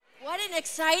an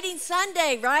exciting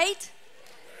Sunday, right?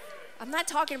 I'm not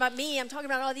talking about me. I'm talking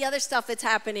about all the other stuff that's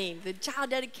happening. The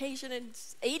child dedication and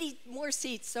 80 more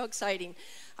seats. So exciting.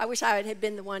 I wish I had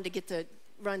been the one to get to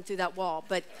run through that wall,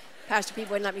 but Pastor Pete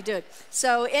wouldn't let me do it.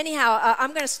 So anyhow, I'm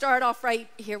going to start off right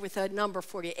here with a number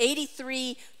for you.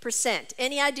 83%.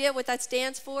 Any idea what that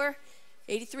stands for?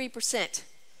 83%.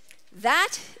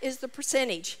 That is the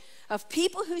percentage of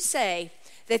people who say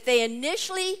that they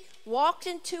initially walked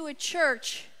into a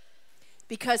church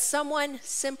because someone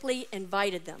simply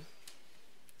invited them.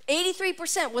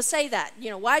 83% will say that. You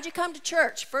know, why'd you come to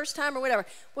church? First time or whatever.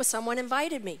 Well, someone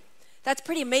invited me. That's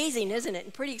pretty amazing, isn't it?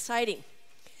 And pretty exciting.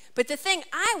 But the thing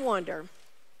I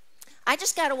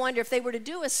just got to wonder if they were to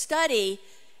do a study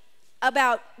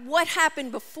about what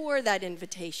happened before that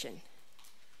invitation.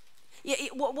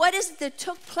 What is it that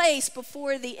took place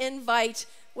before the invite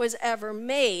was ever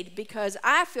made? Because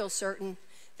I feel certain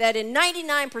that in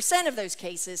 99% of those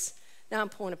cases, now I'm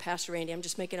pulling a Pastor Randy, I'm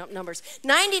just making up numbers.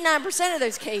 99% of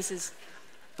those cases,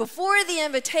 before the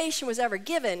invitation was ever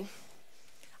given,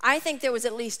 I think there was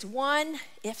at least one,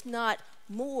 if not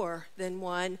more than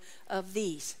one, of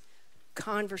these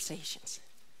conversations.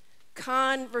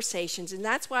 Conversations. And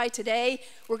that's why today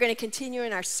we're going to continue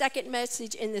in our second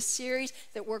message in this series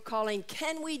that we're calling,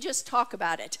 Can We Just Talk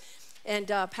About It? And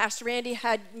Pastor Randy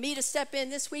had me to step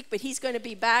in this week, but he's going to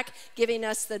be back giving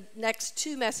us the next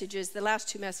two messages, the last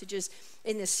two messages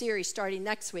in this series starting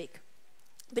next week.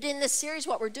 But in this series,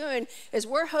 what we're doing is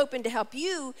we're hoping to help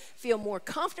you feel more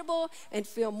comfortable and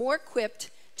feel more equipped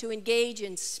to engage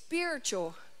in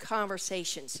spiritual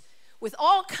conversations with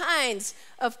all kinds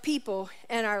of people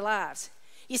in our lives.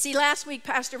 You see, last week,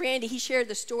 Pastor Randy, he shared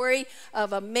the story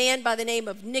of a man by the name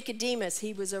of Nicodemus.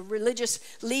 He was a religious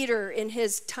leader in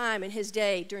his time, in his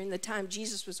day, during the time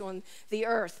Jesus was on the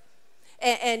earth.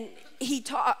 And he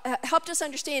helped us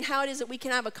understand how it is that we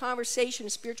can have a conversation, a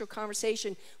spiritual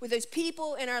conversation, with those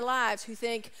people in our lives who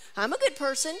think, I'm a good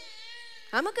person.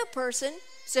 I'm a good person.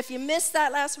 So if you missed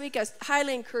that last week, I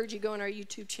highly encourage you to go on our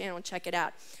YouTube channel and check it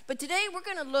out. But today we're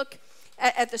going to look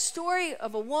at the story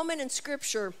of a woman in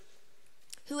Scripture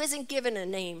who isn't given a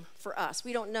name for us.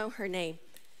 We don't know her name.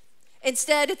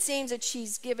 Instead, it seems that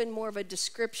she's given more of a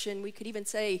description. We could even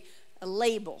say a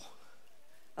label.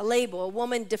 A label, a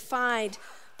woman defined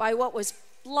by what was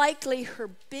likely her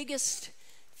biggest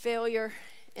failure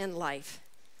in life.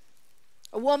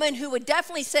 A woman who would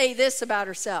definitely say this about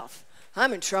herself: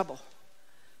 I'm in trouble.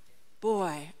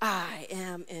 Boy, I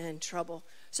am in trouble.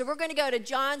 So we're going to go to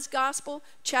John's Gospel,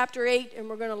 chapter 8, and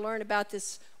we're going to learn about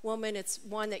this woman. It's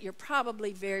one that you're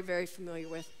probably very, very familiar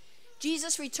with.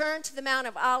 Jesus returned to the Mount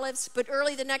of Olives, but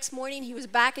early the next morning, he was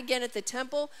back again at the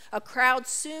temple. A crowd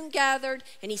soon gathered,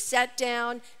 and he sat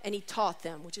down and he taught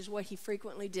them, which is what he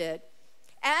frequently did.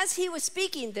 As he was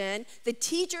speaking then, the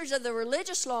teachers of the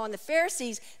religious law and the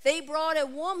Pharisees, they brought a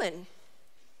woman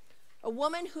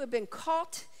who had been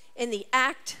caught in the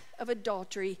act of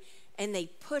adultery, and they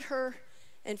put her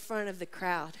in front of the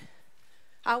crowd.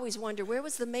 I always wonder, where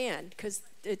was the man? Because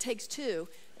it takes two,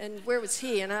 and where was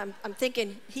he? And I'm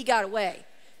thinking he got away.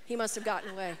 He must have gotten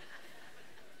away.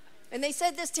 And they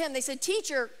said this to him. They said,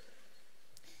 Teacher,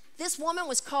 this woman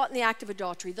was caught in the act of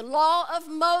adultery. The law of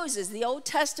Moses, the Old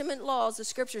Testament laws, the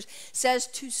scriptures, says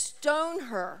to stone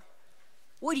her.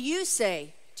 What do you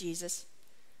say, Jesus?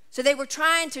 So they were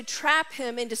trying to trap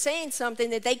him into saying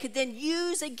something that they could then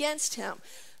use against him.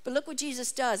 But look what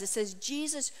Jesus does. It says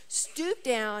Jesus stooped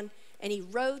down and he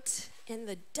wrote in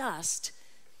the dust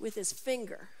with his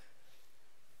finger.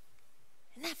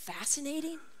 Isn't that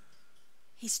fascinating?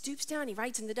 He stoops down, he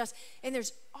writes in the dust. And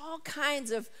there's all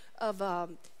kinds of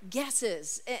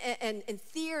guesses and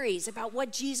theories about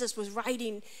what Jesus was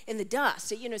writing in the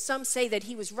dust. You know, some say that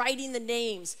he was writing the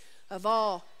names of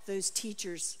all those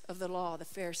teachers of the law, the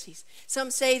Pharisees. Some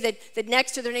say that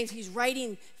next to their names, he's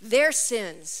writing their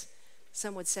sins.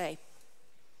 Some would say,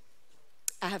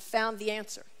 I have found the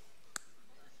answer.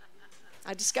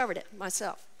 I discovered it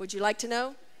myself. Would you like to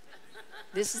know?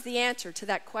 This is the answer to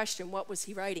that question. What was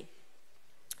he writing?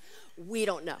 We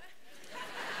don't know.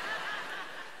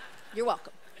 You're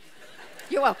welcome.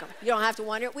 You're welcome. You don't have to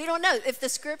wonder. We don't know. If the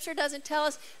scripture doesn't tell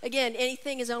us, again,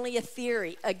 anything is only a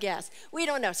theory, a guess. We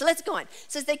don't know. So let's go on. It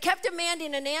says they kept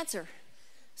demanding an answer.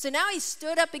 So now he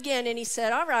stood up again and he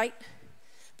said, all right,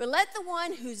 but let the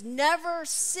one who's never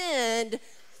sinned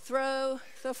throw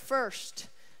the first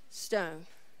stone.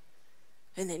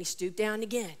 And then he stooped down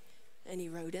again and he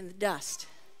wrote in the dust.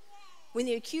 When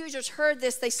the accusers heard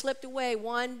this, they slipped away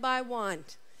one by one,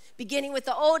 beginning with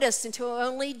the oldest, until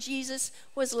only Jesus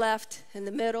was left in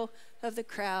the middle of the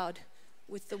crowd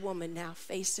with the woman now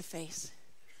face to face.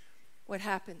 What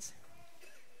happens?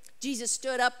 Jesus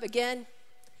stood up again,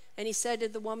 and he said to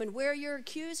the woman, "Where are your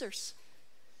accusers?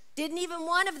 Didn't even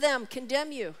one of them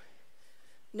condemn you?"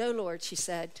 "No, Lord," she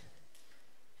said.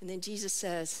 And then Jesus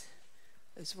says,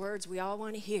 those words we all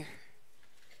want to hear,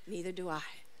 "Neither do I.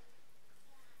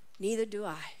 Neither do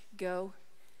I. Go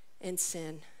and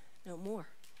sin no more."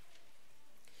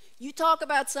 You talk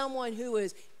about someone who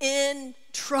is in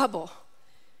trouble,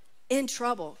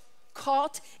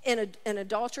 caught in an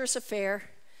adulterous affair,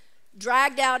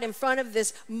 dragged out in front of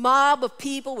this mob of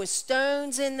people with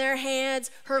stones in their hands,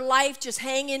 her life just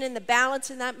hanging in the balance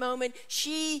in that moment.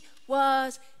 She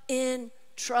was in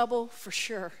trouble for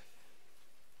sure.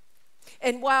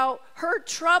 And while her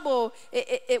trouble,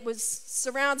 it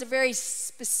surrounds a very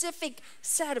specific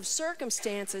set of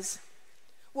circumstances,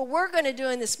 what we're going to do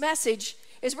in this message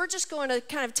is we're just going to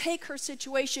kind of take her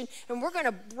situation and we're going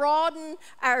to broaden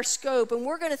our scope, and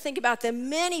we're going to think about the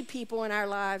many people in our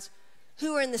lives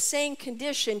who are in the same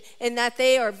condition, and that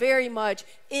they are very much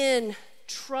in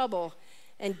trouble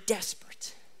and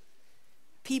desperate.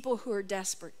 People who are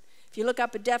desperate. If you look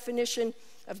up a definition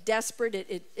of desperate,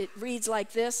 it reads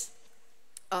like this: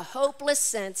 a hopeless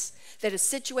sense that a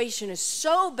situation is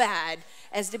so bad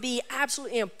as to be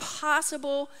absolutely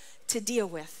impossible to deal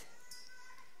with.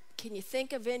 Can you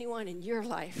think of anyone in your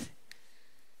life?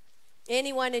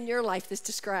 Anyone in your life this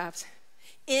describes?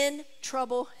 In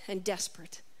trouble and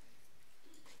desperate.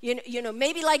 You know,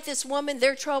 maybe like this woman,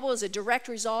 their trouble is a direct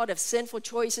result of sinful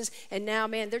choices, and now,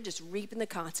 man, they're just reaping the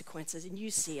consequences, and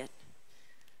you see it.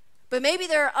 But maybe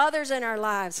there are others in our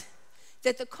lives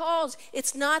that the cause,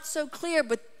 it's not so clear,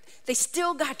 but they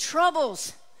still got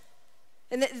troubles.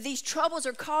 And these troubles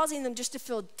are causing them just to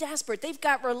feel desperate. They've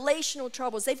got relational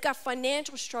troubles. They've got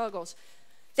financial struggles.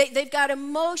 They've got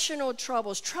emotional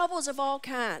troubles, troubles of all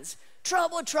kinds.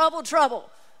 Trouble.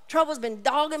 Trouble's been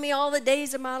dogging me all the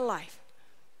days of my life.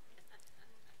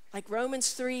 Like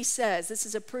Romans 3 says, this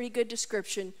is a pretty good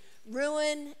description: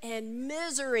 ruin and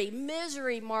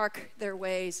misery mark their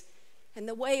ways. And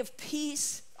the way of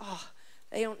peace,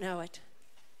 they don't know it.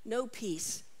 No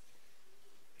peace.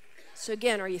 So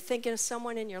again, are you thinking of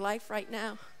someone in your life right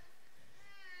now?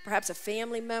 Perhaps a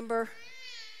family member,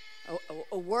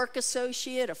 a work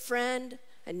associate, a friend,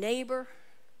 a neighbor.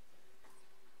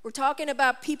 We're talking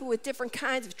about people with different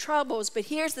kinds of troubles, but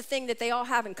here's the thing that they all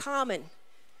have in common.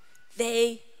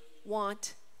 They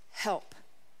want help.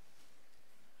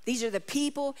 These are the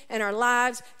people in our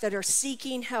lives that are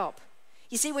seeking help.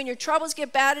 You see, when your troubles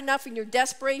get bad enough and your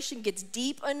desperation gets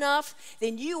deep enough,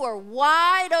 then you are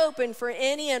wide open for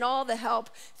any and all the help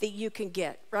that you can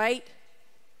get, right?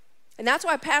 And that's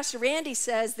why Pastor Randy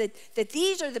says that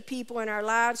these are the people in our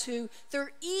lives who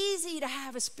they're easy to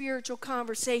have a spiritual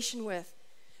conversation with.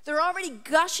 They're already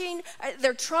gushing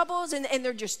their troubles, and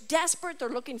they're just desperate. They're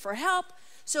looking for help.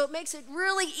 So it makes it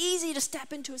really easy to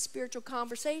step into a spiritual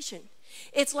conversation.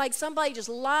 It's like somebody just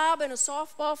lobbing a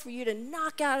softball for you to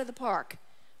knock out of the park.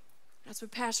 That's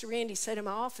what Pastor Randy said in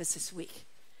my office this week.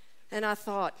 And I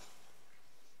thought,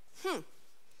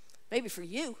 maybe for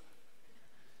you.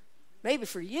 Maybe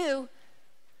for you.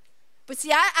 But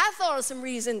see, I thought of some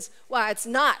reasons why it's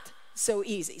not so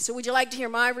easy. So would you like to hear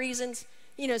my reasons?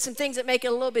 You know, some things that make it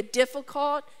a little bit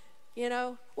difficult, you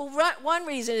know. Well, one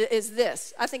reason is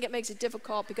this. I think it makes it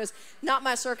difficult because not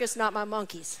my circus, not my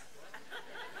monkeys.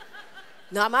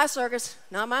 Not my circus,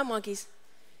 not my monkeys.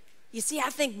 You see, I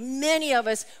think many of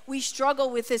us, we struggle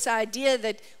with this idea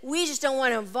that we just don't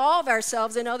want to involve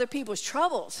ourselves in other people's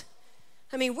troubles.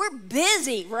 I mean, we're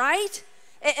busy, right?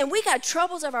 And we got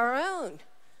troubles of our own.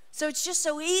 So it's just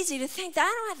so easy to think that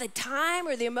I don't have the time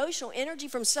or the emotional energy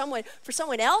for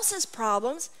someone else's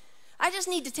problems. I just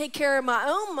need to take care of my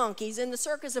own monkeys in the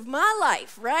circus of my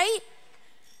life, right?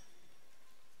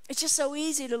 It's just so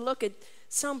easy to look at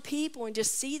some people and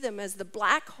just see them as the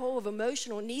black hole of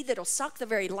emotional need that'll suck the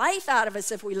very life out of us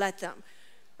if we let them,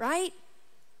 right?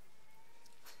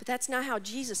 But that's not how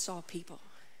Jesus saw people.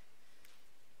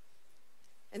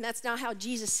 And that's not how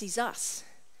Jesus sees us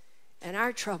and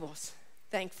our troubles,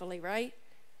 thankfully, right?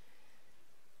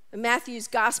 In Matthew's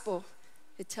gospel,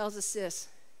 it tells us this.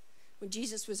 When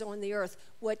Jesus was on the earth,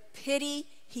 what pity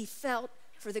he felt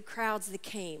for the crowds that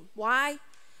came. Why?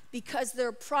 Because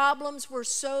their problems were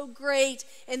so great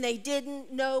and they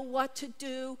didn't know what to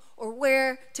do or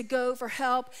where to go for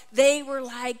help. They were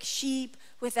like sheep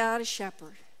without a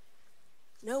shepherd.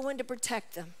 No one to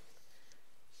protect them.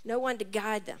 No one to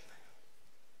guide them.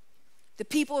 The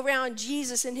people around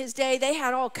Jesus in his day, they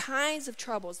had all kinds of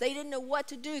troubles. They didn't know what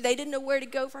to do. They didn't know where to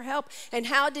go for help. And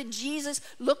how did Jesus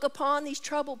look upon these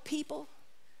troubled people?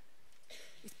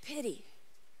 With pity.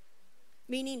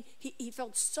 Meaning he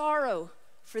felt sorrow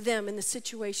for them in the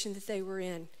situation that they were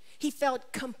in. He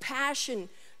felt compassion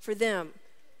for them,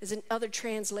 as in other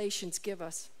translations give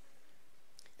us.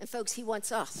 And folks, he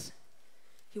wants us.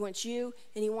 He wants you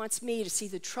and he wants me to see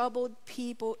the troubled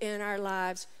people in our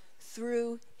lives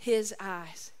through his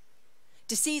eyes.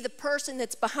 To see the person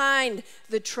that's behind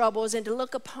the troubles and to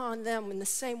look upon them in the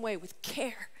same way with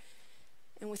care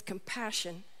and with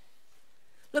compassion.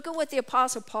 Look at what the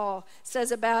Apostle Paul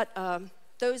says about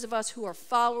those of us who are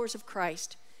followers of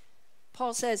Christ.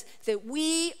 Paul says that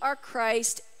we are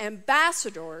Christ's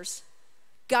ambassadors.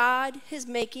 God is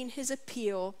making his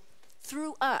appeal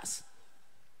through us.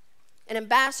 An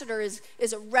ambassador is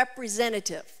a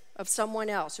representative of someone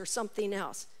else or something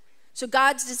else. So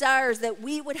God's desire is that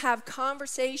we would have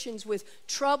conversations with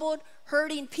troubled,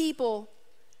 hurting people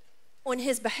on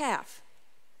his behalf.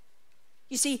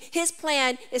 You see, his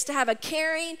plan is to have a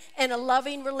caring and a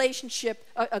loving relationship,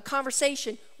 a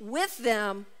conversation with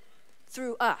them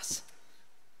through us.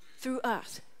 Through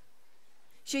us.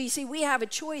 So you see, we have a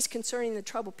choice concerning the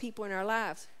troubled people in our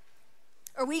lives.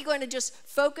 Are we going to just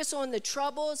focus on the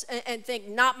troubles and think,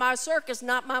 not my circus,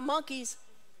 not my monkeys?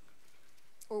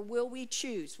 Or will we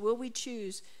choose? Will we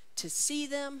choose to see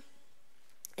them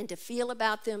and to feel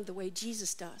about them the way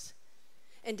Jesus does?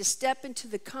 And to step into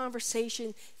the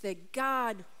conversation that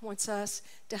God wants us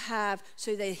to have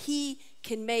so that he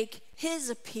can make his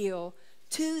appeal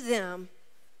to them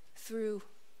through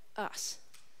us.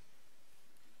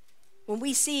 When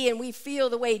we see and we feel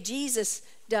the way Jesus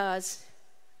does,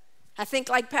 I think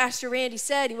like Pastor Randy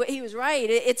said, he was right.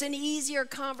 It's an easier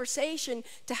conversation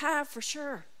to have for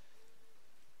sure.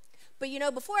 But you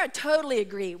know, before I totally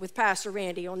agree with Pastor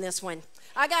Randy on this one,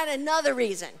 I got another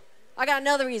reason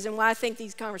why I think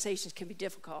these conversations can be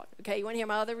difficult. Okay, you want to hear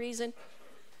my other reason?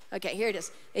 Okay, here it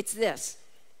is. It's this.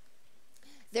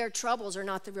 Their troubles are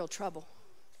not the real trouble.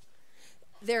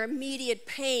 Their immediate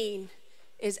pain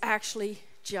is actually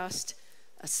just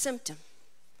a symptom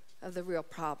of the real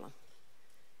problem.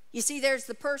 You see, there's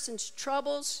the person's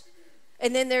troubles,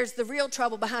 and then there's the real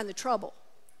trouble behind the trouble.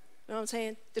 You know what I'm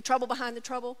saying? The trouble behind the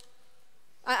trouble.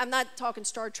 I'm not talking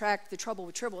Star Trek, the trouble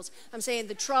with tribbles. I'm saying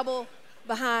the trouble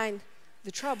behind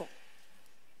the trouble.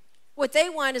 What they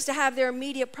want is to have their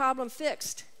immediate problem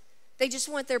fixed. They just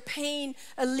want their pain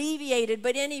alleviated,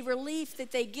 but any relief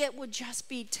that they get will just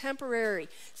be temporary.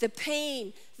 The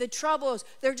pain, the troubles,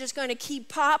 they're just going to keep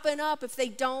popping up if they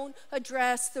don't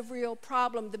address the real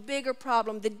problem, the bigger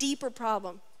problem, the deeper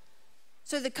problem.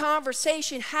 So the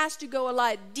conversation has to go a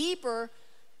lot deeper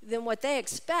than what they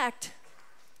expect,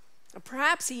 or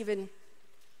perhaps even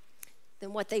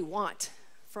than what they want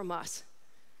from us.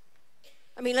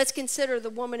 I mean, let's consider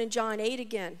the woman in John 8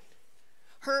 again.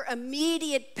 Her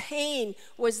immediate pain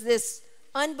was this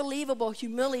unbelievable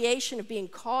humiliation of being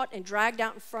caught and dragged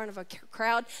out in front of a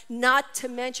crowd, not to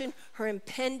mention her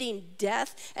impending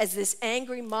death as this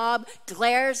angry mob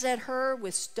glares at her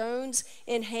with stones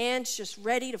in hands, just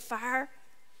ready to fire.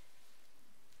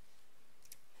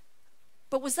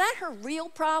 But was that her real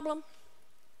problem?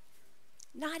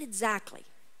 Not exactly.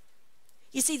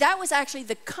 You see, that was actually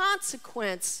the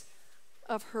consequence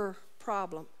of her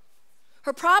problem.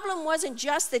 Her problem wasn't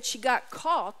just that she got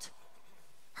caught.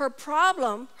 Her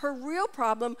real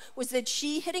problem, was that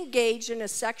she had engaged in a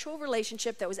sexual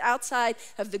relationship that was outside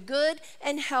of the good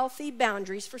and healthy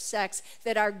boundaries for sex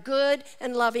that our good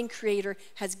and loving Creator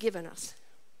has given us.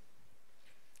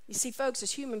 You see, folks,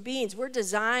 as human beings, we're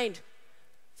designed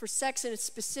for sex in a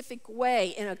specific way,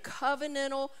 in a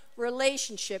covenantal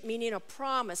relationship, meaning a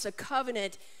promise, a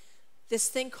covenant, this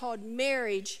thing called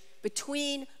marriage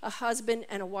between a husband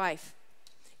and a wife.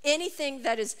 Anything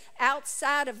that is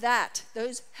outside of that,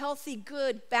 those healthy,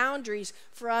 good boundaries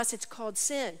for us, it's called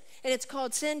sin. And it's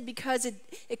called sin because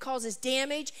it causes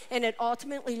damage and it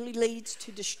ultimately leads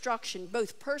to destruction,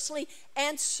 both personally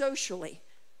and socially.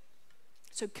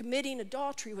 So committing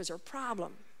adultery was her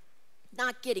problem,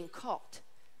 not getting caught.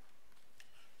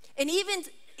 And even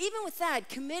with that,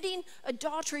 committing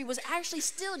adultery was actually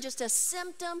still just a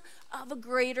symptom of a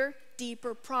greater,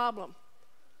 deeper problem.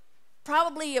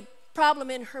 Probably a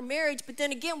problem in her marriage, but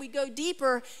then again we go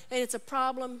deeper and it's a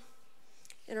problem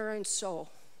in her own soul,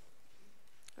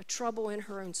 a trouble in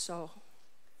her own soul.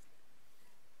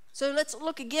 So let's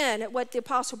look again at what the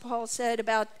Apostle Paul said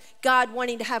about God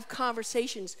wanting to have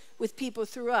conversations with people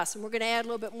through us, and we're going to add a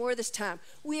little bit more this time.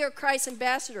 We are Christ's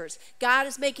ambassadors. God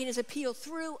is making his appeal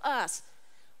through us.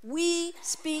 We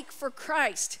speak for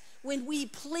Christ when we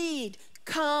plead,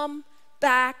 come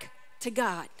back to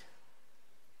God.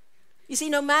 You see,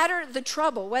 no matter the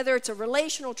trouble, whether it's a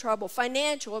relational trouble,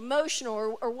 financial,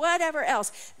 emotional, or whatever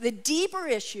else, the deeper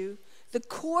issue, the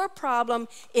core problem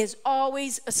is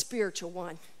always a spiritual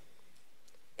one.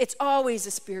 It's always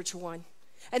a spiritual one.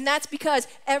 And that's because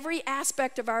every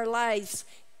aspect of our lives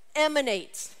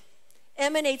emanates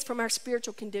from our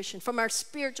spiritual condition, from our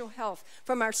spiritual health,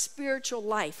 from our spiritual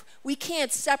life. We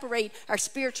can't separate our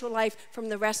spiritual life from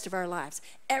the rest of our lives.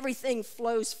 Everything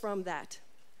flows from that.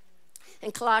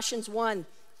 In Colossians 1,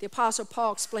 the Apostle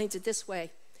Paul explains it this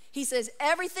way. He says,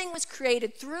 everything was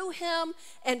created through him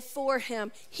and for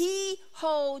him. He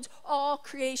holds all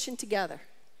creation together.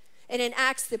 And in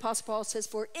Acts, the Apostle Paul says,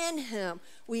 for in him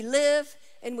we live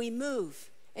and we move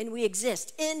and we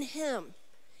exist. In him,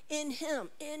 in him,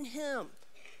 in him.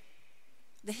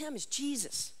 The him is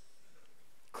Jesus,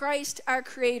 Christ, our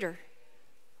creator.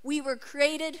 We were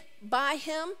created by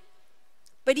him,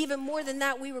 but even more than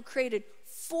that, we were created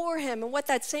for him. And what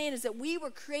that's saying is that we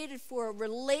were created for a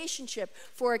relationship,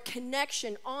 for a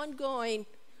connection ongoing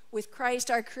with Christ,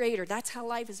 our creator. That's how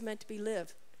life is meant to be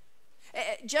lived.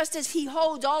 Just as he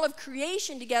holds all of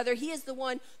creation together, he is the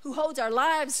one who holds our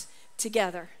lives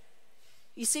together.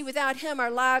 You see, without him,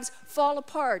 our lives fall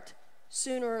apart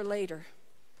sooner or later.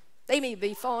 They may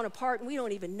be falling apart and we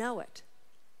don't even know it.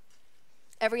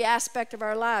 Every aspect of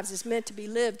our lives is meant to be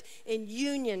lived in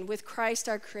union with Christ,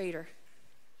 our creator,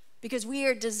 because we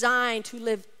are designed to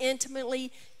live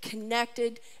intimately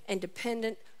connected and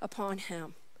dependent upon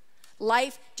him.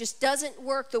 Life just doesn't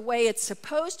work the way it's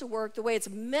supposed to work, the way it's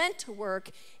meant to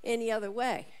work any other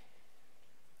way.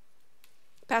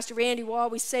 Pastor Randy will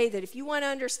always say that if you want to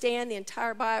understand the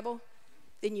entire Bible,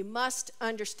 then you must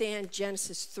understand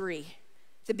Genesis 3,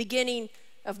 the beginning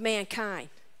of mankind.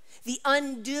 The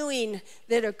undoing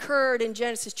that occurred in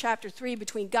Genesis chapter 3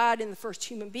 between God and the first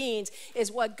human beings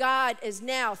is what God is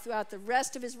now, throughout the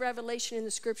rest of his revelation in the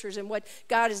scriptures, and what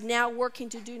God is now working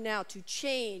to do now, to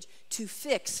change, to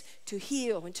fix, to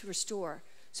heal, and to restore.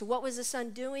 So what was this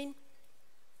undoing?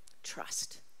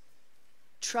 Trust.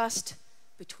 Trust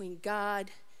between God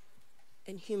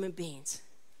and human beings.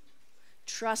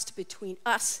 Trust between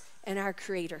us and our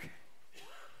Creator.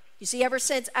 You see, ever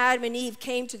since Adam and Eve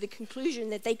came to the conclusion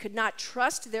that they could not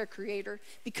trust their Creator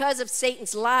because of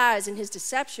Satan's lies and his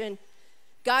deception,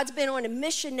 God's been on a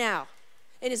mission now.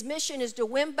 And his mission is to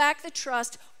win back the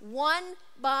trust one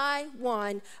by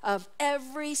one of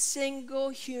every single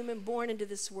human born into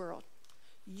this world.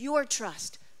 Your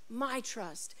trust, my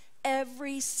trust,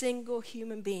 every single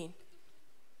human being.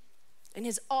 And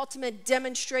his ultimate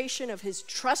demonstration of his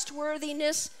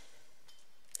trustworthiness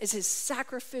is his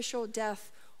sacrificial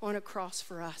death on a cross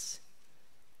for us.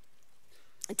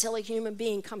 Until a human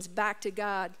being comes back to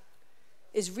God,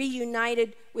 is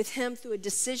reunited with him through a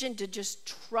decision to just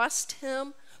trust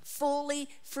him fully,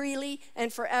 freely,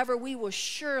 and forever, we will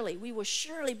surely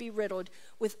be riddled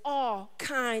with all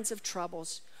kinds of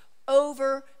troubles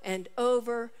over and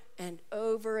over and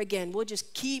over again. We'll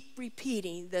just keep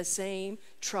repeating the same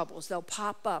troubles. They'll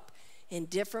pop up in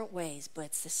different ways, but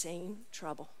it's the same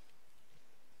trouble.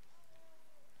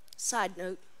 Side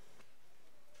note,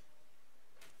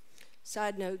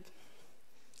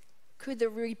 could the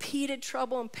repeated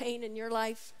trouble and pain in your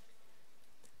life,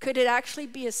 could it actually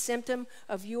be a symptom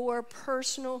of your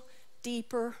personal,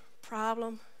 deeper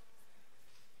problem,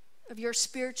 of your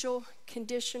spiritual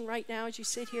condition right now as you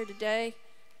sit here today?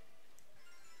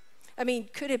 I mean,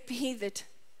 could it be that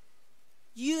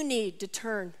you need to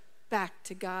turn back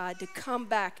to God, to come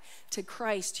back to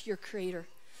Christ, your Creator,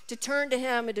 to turn to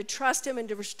him and to trust him and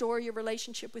to restore your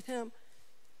relationship with him?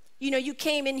 You know, you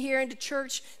came in here into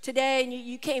church today and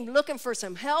you came looking for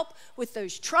some help with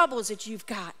those troubles that you've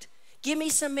got. Give me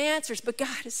some answers. But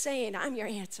God is saying, I'm your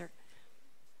answer.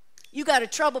 You got a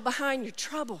trouble behind your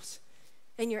troubles,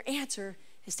 and your answer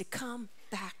is to come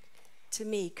back to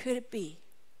me. Could it be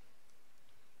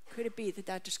that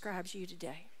that describes you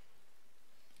today?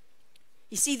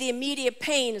 You see, the immediate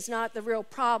pain is not the real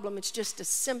problem. It's just a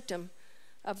symptom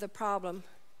of the problem.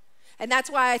 And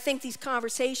that's why I think these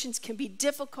conversations can be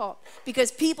difficult,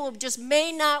 because people just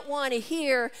may not want to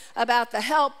hear about the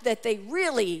help that they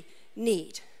really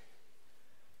need.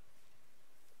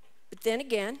 But then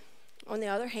again, on the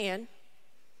other hand,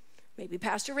 maybe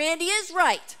Pastor Randy is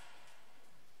right.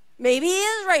 Maybe he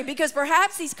is right, because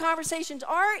perhaps these conversations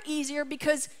are easier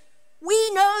because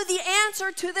we know the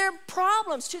answer to their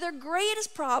problems, to their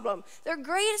greatest problem, their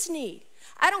greatest need.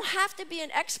 I don't have to be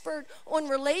an expert on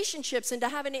relationships and to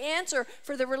have an answer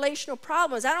for the relational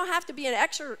problems. I don't have to be an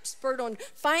expert on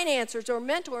finances or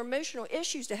mental or emotional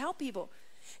issues to help people.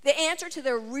 The answer to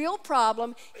their real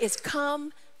problem is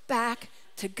come back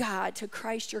to God, to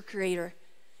Christ your Creator.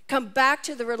 Come back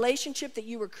to the relationship that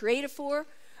you were created for,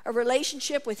 a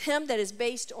relationship with him that is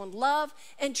based on love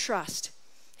and trust.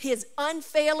 His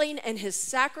unfailing and his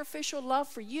sacrificial love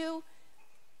for you,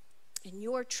 and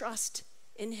your trust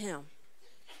in him,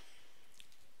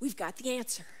 we've got the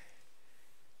answer.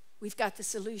 We've got the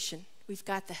solution. We've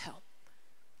got the help.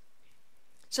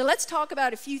 So let's talk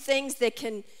about a few things that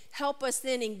can help us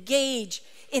then engage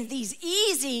in these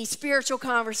easy spiritual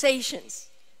conversations,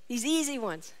 these easy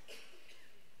ones.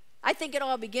 I think it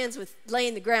all begins with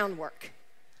laying the groundwork.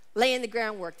 Laying the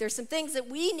groundwork. There's some things that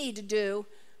we need to do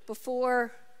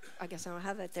before, I guess I don't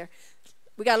have that there.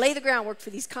 We got to lay the groundwork for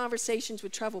these conversations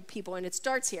with troubled people, and it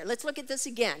starts here. Let's look at this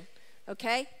again,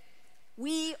 okay?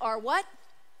 We are what?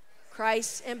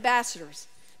 Christ's ambassadors.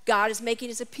 God is making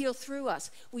his appeal through us.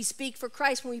 We speak for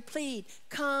Christ when we plead,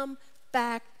 come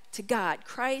back to God.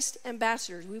 Christ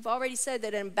ambassadors. We've already said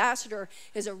that an ambassador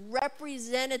is a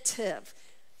representative.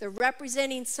 They're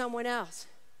representing someone else.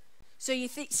 So you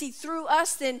see, through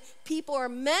us then, people are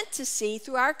meant to see,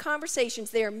 through our conversations,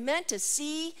 they are meant to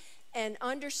see and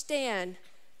understand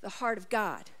the heart of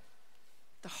God.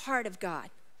 The heart of God.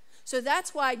 So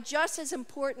that's why just as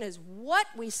important as what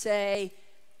we say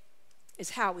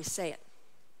is how we say it.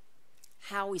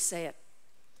 How we say it.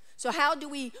 So how do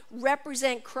we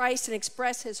represent Christ and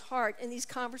express his heart in these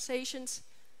conversations?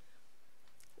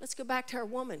 Let's go back to our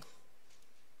woman.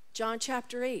 John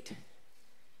chapter 8.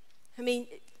 I mean,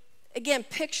 again,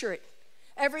 picture it.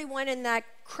 Everyone in that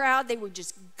crowd, they were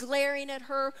just glaring at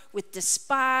her with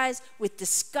despise, with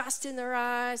disgust in their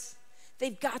eyes.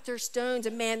 They've got their stones,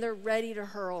 and man, they're ready to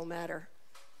hurl them at her.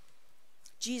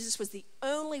 Jesus was the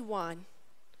only one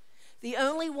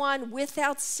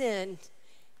without sin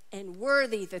and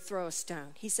worthy to throw a stone.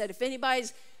 He said, if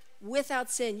anybody's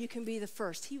without sin, you can be the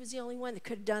first. He was the only one that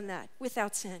could have done that,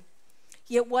 without sin.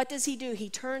 Yet what does he do? He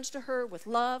turns to her with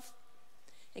love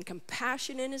and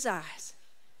compassion in his eyes.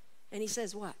 And he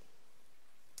says what?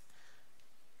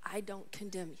 I don't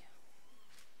condemn you.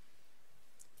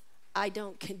 I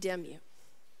don't condemn you.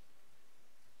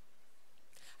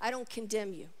 I don't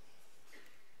condemn you.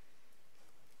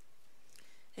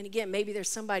 And again, maybe there's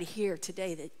somebody here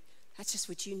today that's just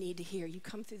what you need to hear. You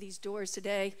come through these doors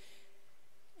today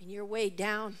and you're way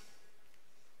down.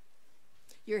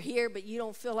 You're here, but you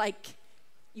don't feel like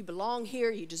you belong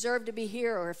here, you deserve to be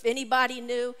here, or if anybody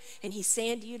knew, and he's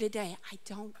saying to you today, I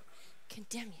don't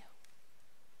condemn you.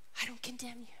 I don't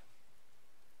condemn you.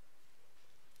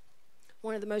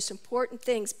 One of the most important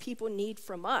things people need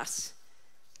from us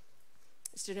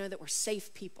is to know that we're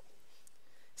safe people.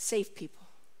 Safe people.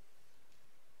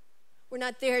 We're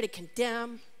not there to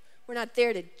condemn. We're not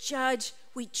there to judge.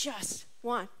 We just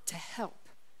want to help.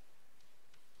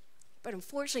 But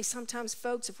unfortunately, sometimes,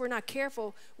 folks, if we're not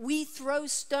careful, we throw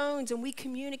stones and we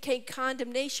communicate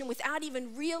condemnation without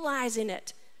even realizing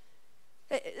it.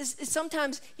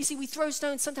 Sometimes, you see, we throw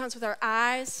stones sometimes with our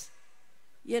eyes,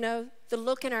 the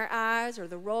look in our eyes or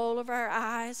the roll of our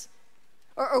eyes.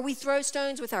 Or we throw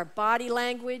stones with our body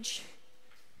language.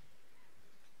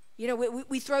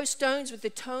 We throw stones with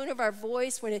the tone of our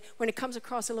voice when it comes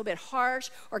across a little bit harsh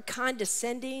or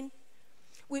condescending.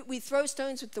 We throw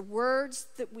stones with the words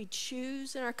that we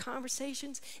choose in our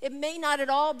conversations. It may not at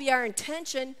all be our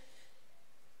intention,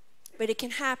 but it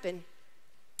can happen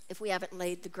if we haven't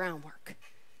laid the groundwork.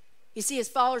 You see, as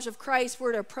followers of Christ,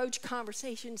 we're to approach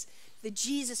conversations the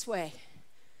Jesus way,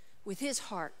 with his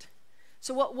heart.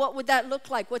 So what would that look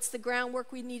like? What's the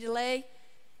groundwork we need to lay?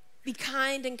 Be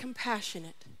kind and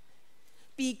compassionate.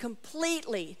 Be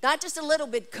completely, not just a little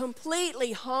bit,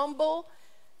 completely humble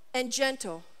and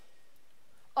gentle.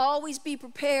 Always be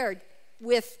prepared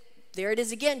with, there it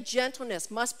is again, gentleness.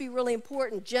 Must be really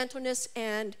important. Gentleness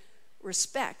and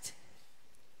respect.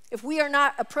 If we are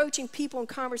not approaching people in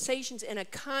conversations in a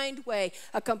kind way,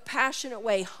 a compassionate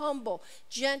way, humble,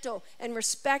 gentle, and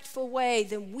respectful way,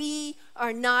 then we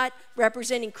are not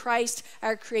representing Christ,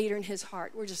 our Creator, in his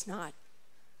heart. We're just not.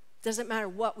 Doesn't matter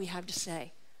what we have to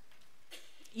say.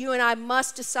 You and I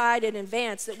must decide in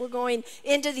advance that we're going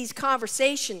into these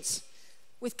conversations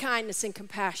with kindness and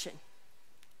compassion.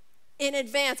 In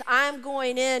advance, I'm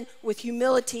going in with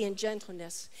humility and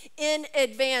gentleness. In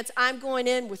advance, I'm going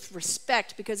in with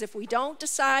respect, because if we don't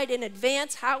decide in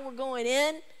advance how we're going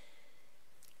in,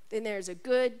 then there's a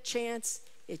good chance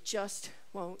it just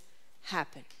won't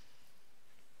happen.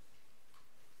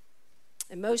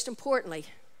 And most importantly,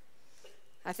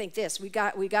 I think this, we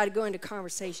got to go into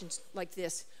conversations like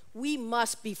this. We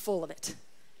must be full of it.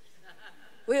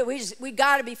 We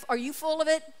got to be. Are you full of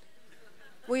it?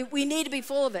 We need to be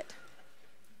full of it.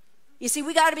 You see,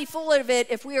 we got to be full of it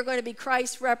if we are going to be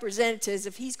Christ's representatives,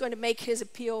 if he's going to make his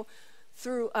appeal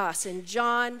through us. And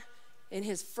John, in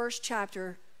his first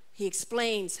chapter, he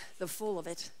explains the full of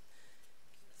it.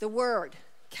 The word,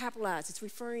 capitalized, it's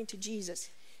referring to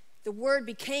Jesus. The Word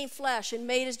became flesh and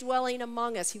made his dwelling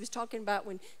among us. He was talking about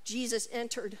when Jesus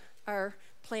entered our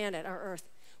planet, our earth.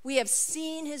 We have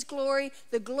seen his glory,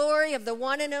 the glory of the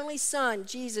one and only Son,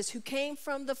 Jesus, who came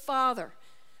from the Father.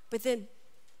 But then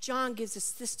John gives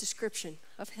us this description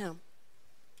of him.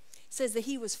 It says that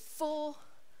he was full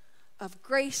of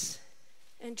grace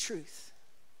and truth.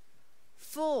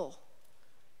 Full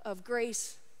of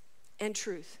grace and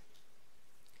truth.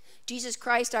 Jesus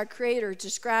Christ, our Creator, is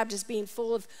described as being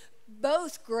full of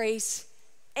both grace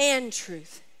and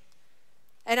truth.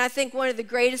 And I think one of the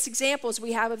greatest examples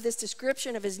we have of this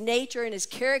description of his nature and his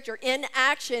character in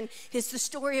action is the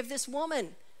story of this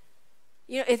woman.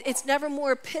 You know, it's never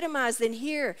more epitomized than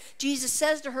here. Jesus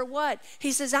says to her what?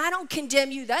 He says, I don't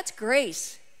condemn you. That's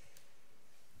grace.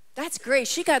 That's grace.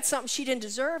 She got something she didn't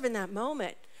deserve in that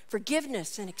moment.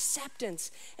 Forgiveness and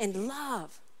acceptance and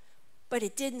love. But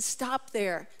it didn't stop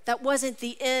there. That wasn't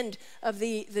the end of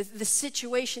the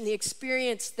situation, the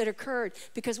experience that occurred.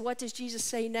 Because what does Jesus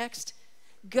say next?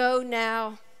 Go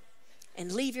now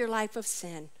and leave your life of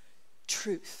sin.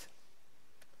 Truth.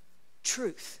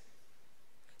 Truth.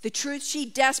 The truth she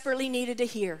desperately needed to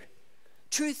hear.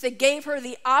 Truth that gave her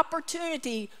the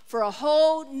opportunity for a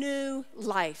whole new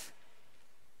life.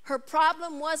 Her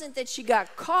problem wasn't that she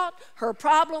got caught. Her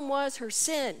problem was her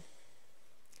sin.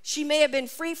 She may have been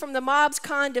free from the mob's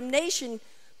condemnation,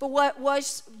 but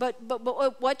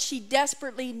what she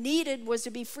desperately needed was to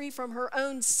be free from her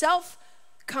own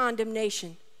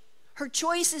self-condemnation. Her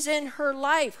choices in her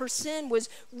life, her sin was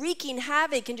wreaking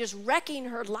havoc and just wrecking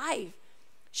her life.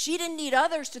 She didn't need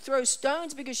others to throw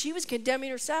stones because she was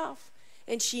condemning herself.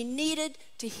 And she needed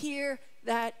to hear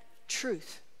that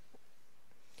truth.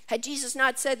 Had Jesus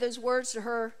not said those words to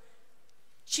her,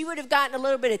 she would have gotten a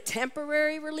little bit of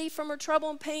temporary relief from her trouble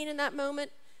and pain in that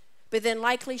moment. But then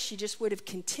likely she just would have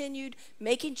continued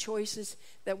making choices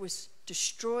that was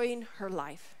destroying her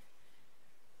life.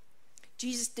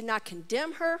 Jesus did not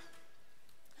condemn her,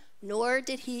 nor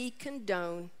did he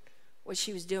condone what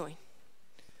she was doing.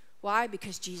 Why?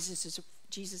 Because Jesus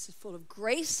is full of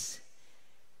grace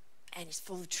and he's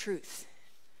full of truth.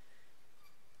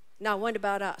 Now, what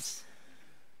about us?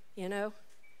 You know?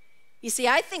 You see,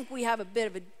 I think we have a bit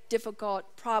of a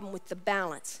difficult problem with the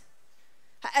balance.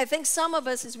 I think some of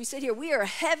us, as we sit here, we are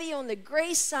heavy on the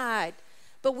grace side,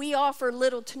 but we offer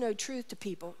little to no truth to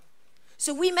people.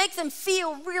 So we make them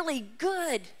feel really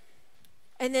good,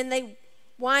 and then they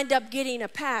wind up getting a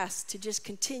pass to just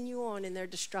continue on in their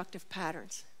destructive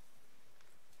patterns.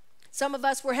 Some of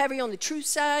us, we're heavy on the truth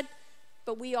side,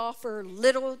 but we offer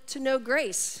little to no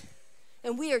grace.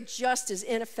 And we are just as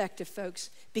ineffective, folks,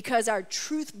 because our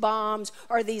truth bombs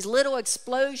are these little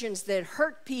explosions that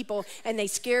hurt people and they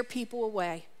scare people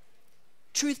away.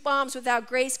 Truth bombs without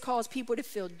grace cause people to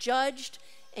feel judged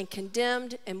and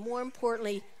condemned, and more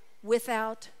importantly,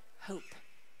 without hope.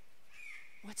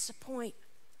 What's the point?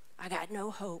 I got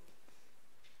no hope.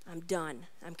 I'm done.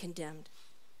 I'm condemned.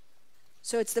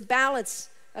 So it's the balance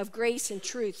of grace and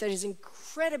truth that is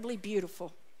incredibly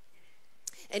beautiful.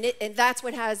 And that's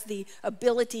what has the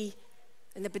ability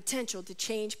and the potential to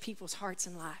change people's hearts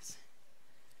and lives.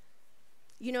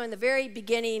 You know, in the very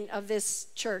beginning of this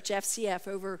church, FCF,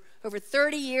 over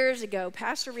 30 years ago,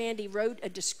 Pastor Randy wrote a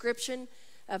description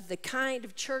of the kind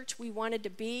of church we wanted to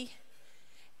be.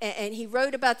 And he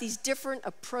wrote about these different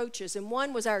approaches. And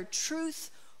one was our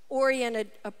truth-oriented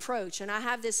approach. And I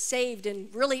have this saved in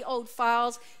really old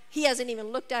files. He hasn't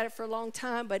even looked at it for a long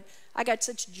time, but I got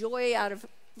such joy out of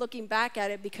looking back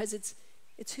at it because it's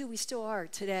who we still are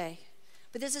today.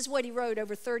 But this is what he wrote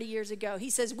over 30 years ago. He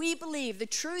says, we believe the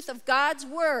truth of God's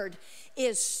word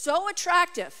is so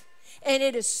attractive and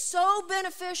it is so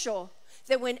beneficial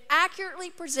that when accurately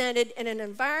presented in an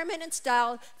environment and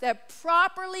style that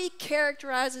properly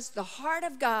characterizes the heart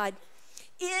of God,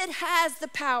 it has the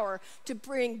power to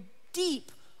bring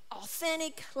deep,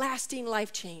 authentic, lasting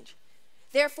life change.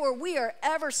 Therefore, we are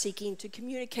ever seeking to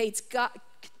communicate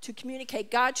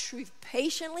God's truth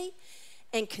patiently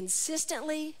and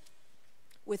consistently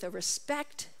with a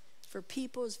respect for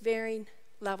people's varying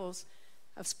levels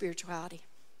of spirituality.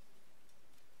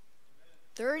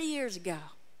 30 years ago,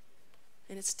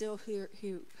 and it's still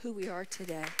who we are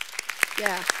today.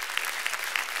 Yeah.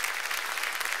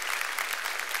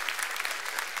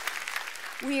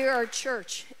 We are a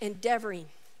church endeavoring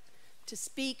to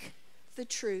speak the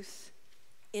truth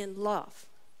in love.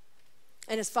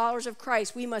 And as followers of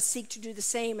Christ, we must seek to do the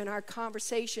same in our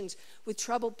conversations with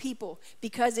troubled people,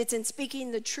 because it's in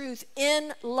speaking the truth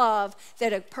in love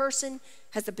that a person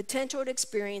has the potential to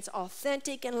experience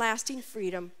authentic and lasting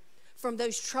freedom from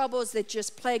those troubles that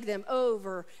just plague them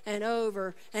over and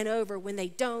over and over when they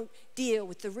don't deal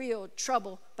with the real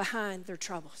trouble behind their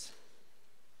troubles.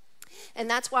 And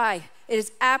that's why it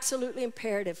is absolutely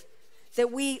imperative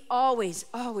that we always,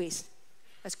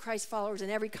 as Christ followers, in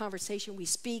every conversation, we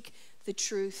speak the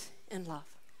truth in love.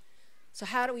 So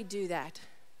how do we do that?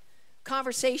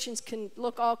 Conversations can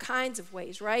look all kinds of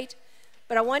ways, right?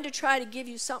 But I wanted to try to give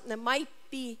you something that might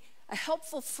be a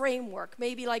helpful framework,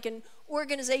 maybe like an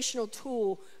organizational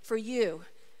tool for you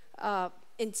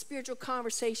in spiritual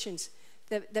conversations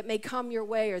that may come your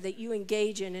way or that you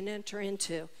engage in and enter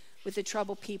into with the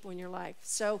troubled people in your life.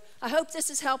 So I hope this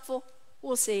is helpful.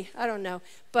 We'll see. I don't know.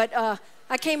 But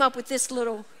I came up with this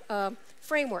little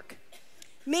framework.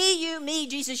 Me, you, me,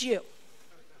 Jesus, you.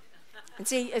 And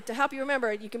see, to help you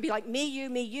remember, you can be like me,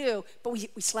 you, but we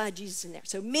slide Jesus in there.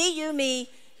 So me, you, me,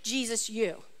 Jesus,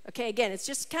 you. Okay, again, it's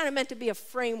just kind of meant to be a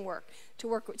framework to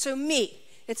work with. So me,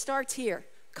 it starts here.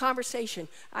 Conversation,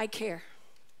 I care.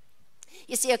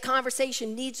 You see, a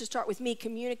conversation needs to start with me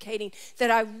communicating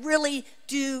that I really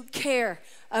do care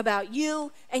about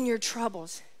you and your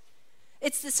troubles.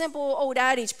 It's the simple old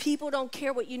adage, people don't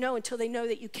care what you know until they know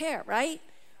that you care, right?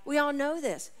 We all know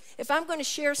this. If I'm going to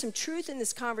share some truth in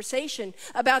this conversation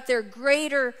about their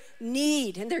greater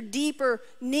need and their deeper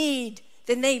need,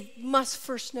 then they must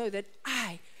first know that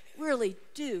I really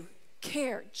do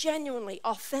care, genuinely,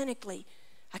 authentically.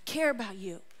 I care about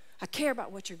you. I care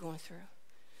about what you're going through.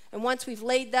 And once we've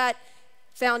laid that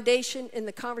foundation and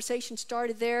the conversation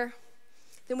started there,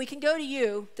 then we can go to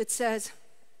you that says,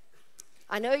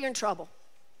 I know you're in trouble.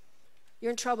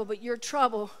 You're in trouble, but your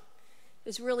trouble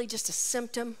is really just a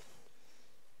symptom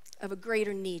of a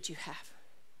greater need you have.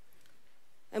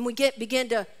 And we begin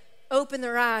to open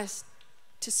their eyes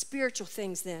to spiritual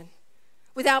things then.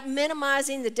 Without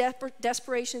minimizing the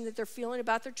desperation that they're feeling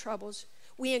about their troubles,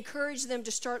 we encourage them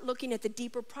to start looking at the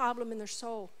deeper problem in their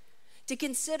soul, to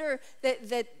consider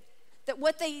that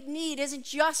what they need isn't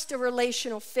just a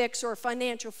relational fix or a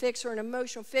financial fix or an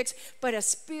emotional fix, but a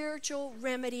spiritual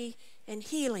remedy and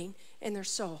healing in their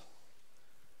soul.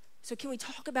 So can we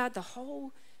talk about the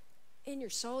hole in your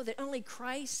soul that only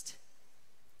Christ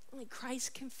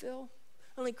can fill,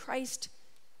 only Christ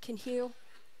can heal?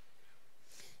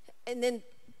 And then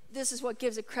this is what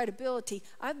gives it credibility.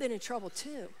 I've been in trouble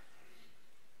too.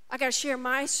 I got to share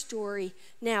my story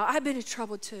now. I've been in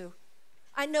trouble too.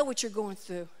 I know what you're going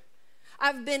through.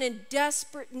 I've been in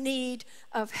desperate need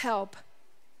of help.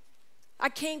 I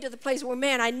came to the place where,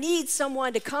 man, I need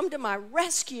someone to come to my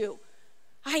rescue.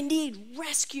 I need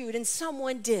rescued, and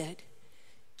someone did.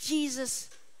 Jesus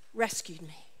rescued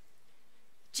me.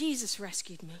 Jesus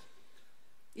rescued me.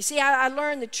 You see, I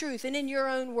learned the truth, and in your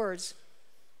own words,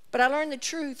 but I learned the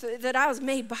truth that I was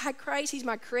made by Christ. He's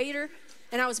my creator,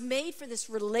 and I was made for this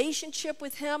relationship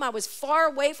with him. I was far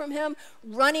away from him,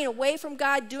 running away from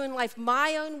God, doing life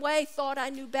my own way, thought I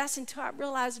knew best until I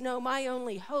realized, no, my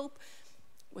only hope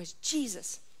was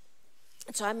Jesus.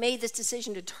 And so I made this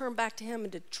decision to turn back to him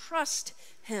and to trust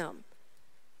him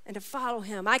and to follow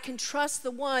him. I can trust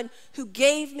the one who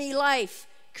gave me life,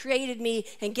 created me,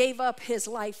 and gave up his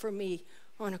life for me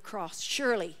on a cross.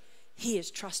 Surely he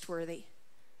is trustworthy.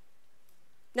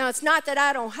 Now, it's not that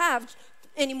I don't have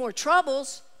any more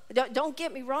troubles. Don't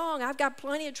get me wrong. I've got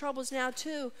plenty of troubles now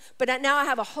too. But now I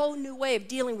have a whole new way of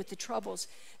dealing with the troubles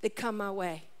that come my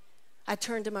way. I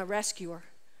turn to my rescuer.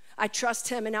 I trust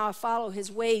him, and now I follow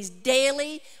his ways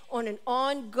daily on an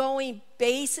ongoing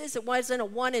basis. It wasn't a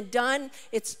one and done.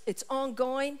 It's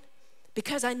ongoing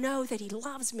because I know that he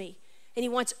loves me and he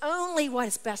wants only what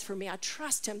is best for me. I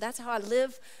trust him. That's how I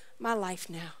live my life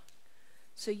now.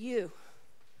 So do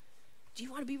you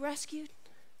want to be rescued?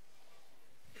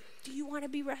 Do you want to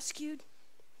be rescued?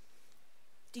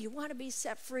 Do you want to be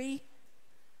set free?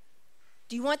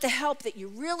 Do you want the help that you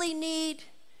really need?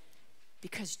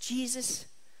 Because Jesus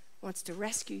wants to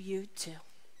rescue you too.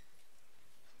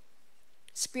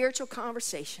 Spiritual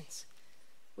conversations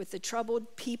with the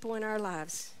troubled people in our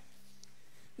lives.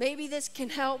 Maybe this can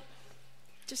help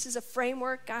just as a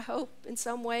framework, I hope, in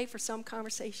some way for some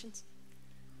conversations.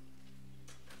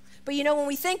 But you know, when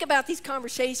we think about these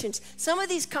conversations, some of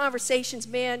these conversations,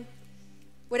 man,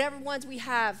 whatever ones we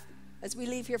have as we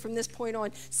leave here from this point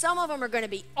on, some of them are going to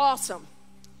be awesome.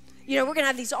 You know, we're going to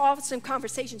have these awesome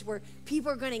conversations where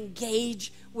people are going to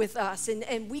engage with us,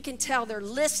 and we can tell they're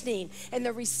listening and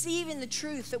they're receiving the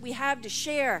truth that we have to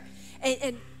share,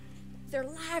 and their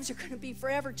lives are going to be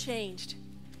forever changed.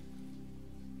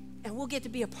 And we'll get to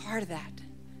be a part of that.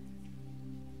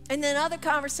 And then other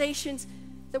conversations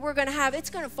that we're going to have,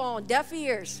 it's going to fall on deaf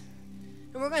ears.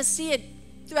 And we're going to see it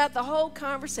throughout the whole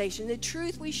conversation. The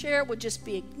truth we share will just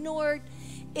be ignored,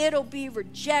 It'll be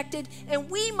rejected, and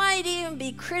we might even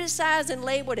be criticized and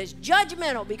labeled as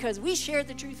judgmental because we shared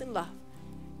the truth in love.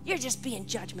 You're just being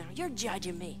judgmental. You're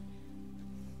judging me.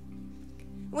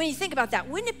 When you think about that,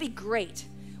 wouldn't it be great?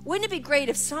 Wouldn't it be great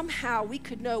if somehow we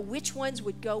could know which ones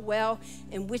would go well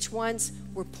and which ones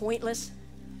were pointless?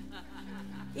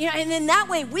 You know, and then that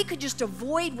way we could just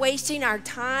avoid wasting our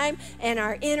time and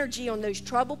our energy on those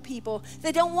troubled people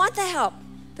that don't want the help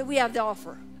that we have to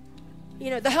offer. You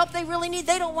know, the help they really need,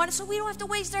 they don't want it, so we don't have to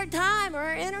waste our time or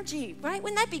our energy, right?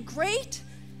 Wouldn't that be great?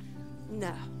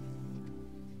 No.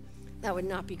 That would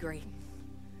not be great.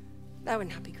 That would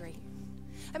not be great.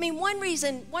 I mean, one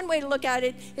way to look at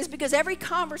it is because every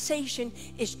conversation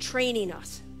is training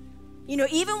us. You know,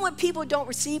 even when people don't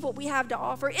receive what we have to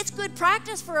offer, it's good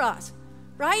practice for us,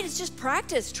 right? It's just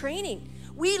practice, training.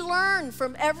 We learn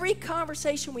from every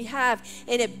conversation we have,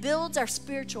 and it builds our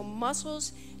spiritual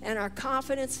muscles and our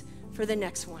confidence for the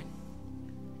next one.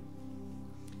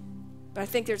 But I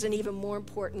think there's an even more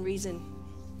important reason.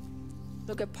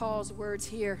 Look at Paul's words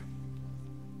here.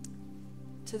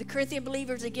 To the Corinthian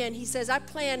believers again, he says, I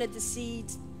planted the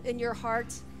seeds in your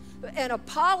hearts, and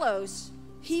Apollos,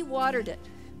 he watered it,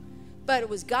 but it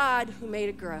was God who made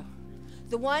it grow.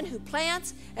 The one who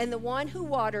plants and the one who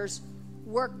waters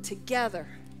work together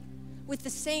with the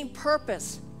same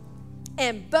purpose,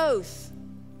 and both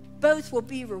will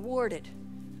be rewarded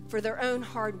for their own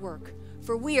hard work,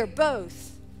 for we are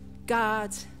both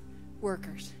God's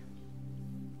workers.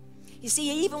 You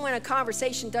see, even when a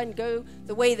conversation doesn't go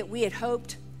the way that we had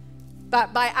hoped,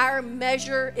 but by our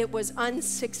measure, it was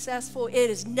unsuccessful. It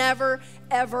is never,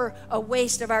 ever a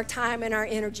waste of our time and our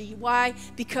energy. Why?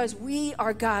 Because we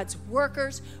are God's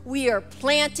workers. We are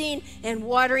planting and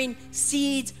watering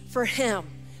seeds for Him.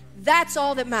 That's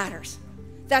all that matters.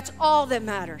 That's all that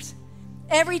matters.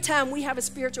 Every time we have a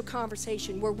spiritual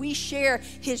conversation where we share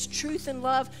His truth and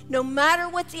love, no matter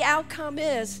what the outcome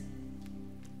is,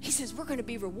 He says we're going to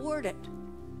be rewarded.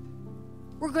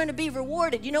 We're going to be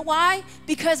rewarded. You know why?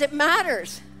 Because it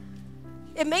matters.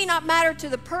 It may not matter to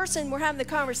the person we're having the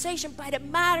conversation, but it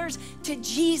matters to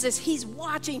Jesus. He's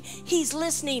watching, He's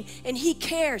listening, and He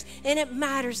cares, and it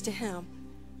matters to Him.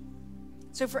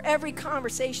 So for every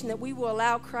conversation that we will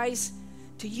allow Christ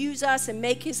to use us and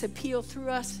make His appeal through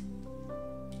us,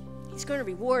 He's going to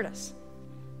reward us.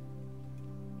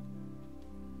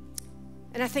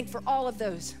 And I think for all of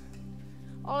those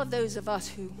of us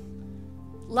who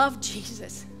love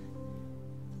Jesus,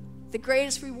 the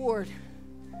greatest reward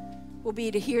will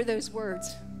be to hear those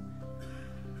words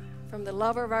from the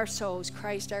lover of our souls,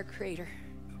 Christ our Creator.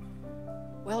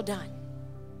 Well done.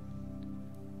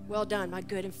 Well done, my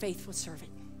good and faithful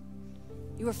servant.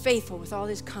 You were faithful with all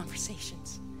these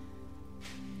conversations.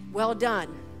 Well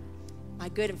done, my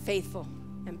good and faithful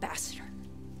ambassador.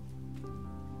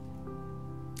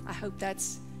 I hope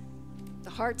that's the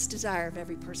heart's desire of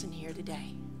every person here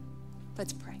today.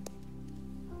 Let's pray.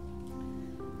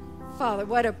 Father,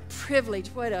 what a privilege,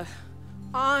 what an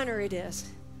honor it is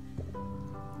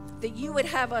that you would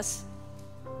have us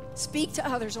speak to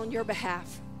others on your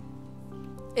behalf.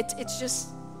 It's just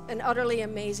an utterly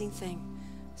amazing thing.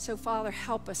 So, Father,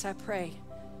 help us, I pray.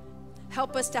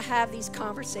 Help us to have these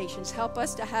conversations. Help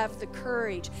us to have the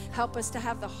courage. Help us to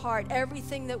have the heart,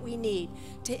 everything that we need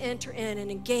to enter in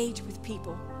and engage with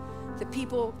people, the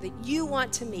people that you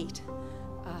want to meet,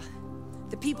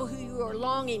 the people who you are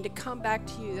longing to come back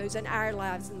to you, those in our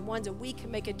lives and the ones that we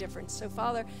can make a difference. So,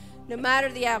 Father, no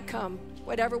matter the outcome,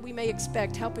 whatever we may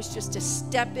expect, help us just to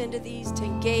step into these, to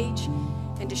engage,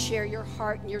 and to share your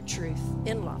heart and your truth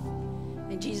in love.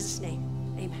 In Jesus'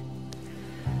 name, amen.